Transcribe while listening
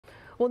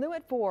Well, new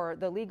at 4,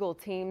 the legal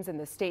teams in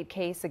the state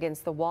case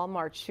against the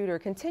Walmart shooter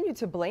continue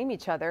to blame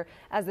each other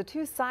as the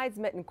two sides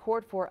met in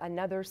court for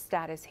another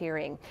status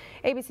hearing.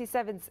 ABC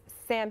 7's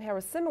Sam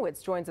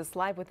Harasimowicz joins us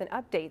live with an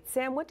update.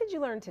 Sam, what did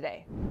you learn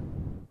today?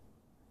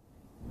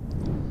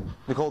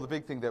 Nicole, the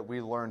big thing that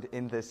we learned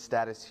in this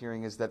status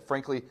hearing is that,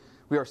 frankly,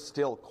 we are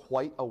still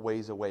quite a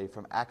ways away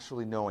from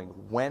actually knowing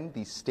when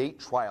the state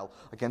trial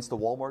against the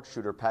Walmart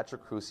shooter,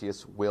 Patrick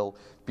Crusius, will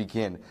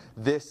begin.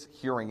 This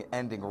hearing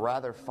ending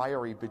rather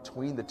fiery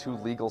between the two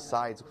legal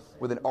sides,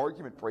 with an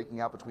argument breaking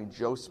out between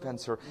Joe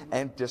Spencer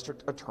and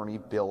District Attorney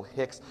Bill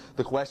Hicks.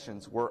 The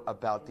questions were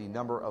about the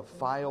number of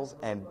files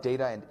and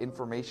data and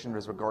information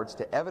as regards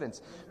to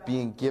evidence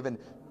being given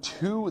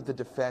to the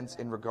defense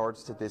in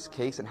regards to this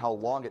case and how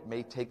long it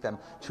may take them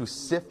to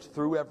sift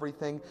through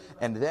everything,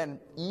 and then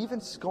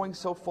even going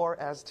so far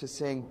as to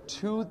saying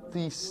to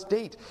the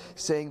state,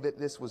 saying that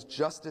this was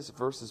justice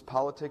versus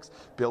politics.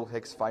 Bill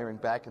Hicks firing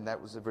back, and that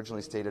was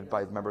originally stated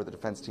by a member of the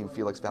defense team,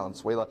 Felix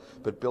Valenzuela,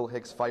 but Bill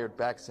Hicks fired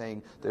back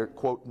saying there,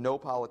 quote, no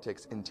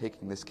politics in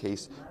taking this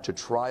case to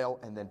trial,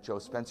 and then Joe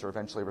Spencer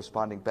eventually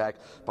responding back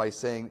by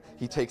saying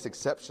he takes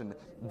exception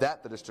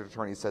that the district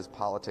attorney says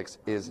politics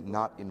is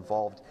not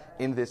involved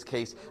in this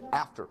case.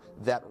 After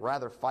that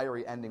rather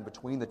fiery ending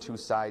between the two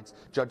sides,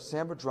 Judge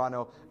Sam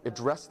Medrano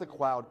addressed the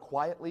crowd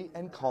quietly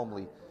and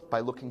calmly by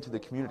looking to the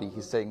community.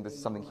 He's saying this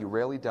is something he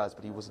rarely does,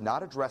 but he was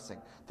not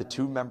addressing the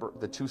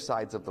two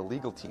sides of the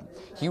legal team.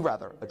 He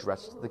rather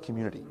addressed the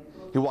community.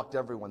 He walked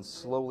everyone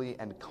slowly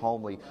and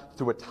calmly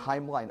through a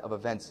timeline of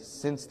events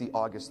since the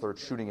August 3rd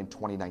shooting in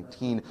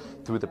 2019,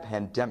 through the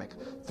pandemic,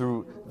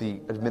 through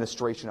the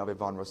administration of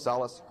Yvonne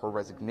Rosales, her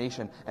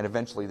resignation, and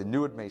eventually the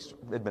new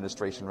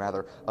administration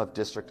of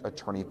District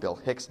Attorney Bill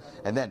Hicks.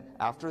 And then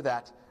after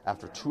that,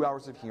 after 2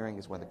 hours of hearing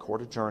is when the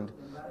court adjourned.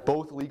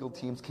 Both legal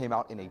teams came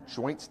out in a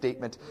joint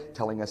statement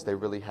telling us they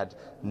really had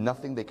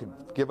nothing they could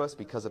give us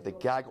because of the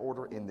gag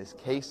order in this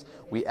case.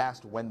 We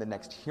asked when the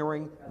next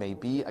hearing may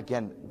be.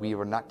 Again, we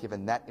were not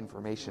given that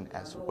information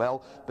as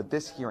well, but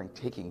this hearing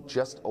taking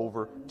just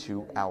over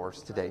 2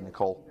 hours today.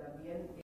 Nicole.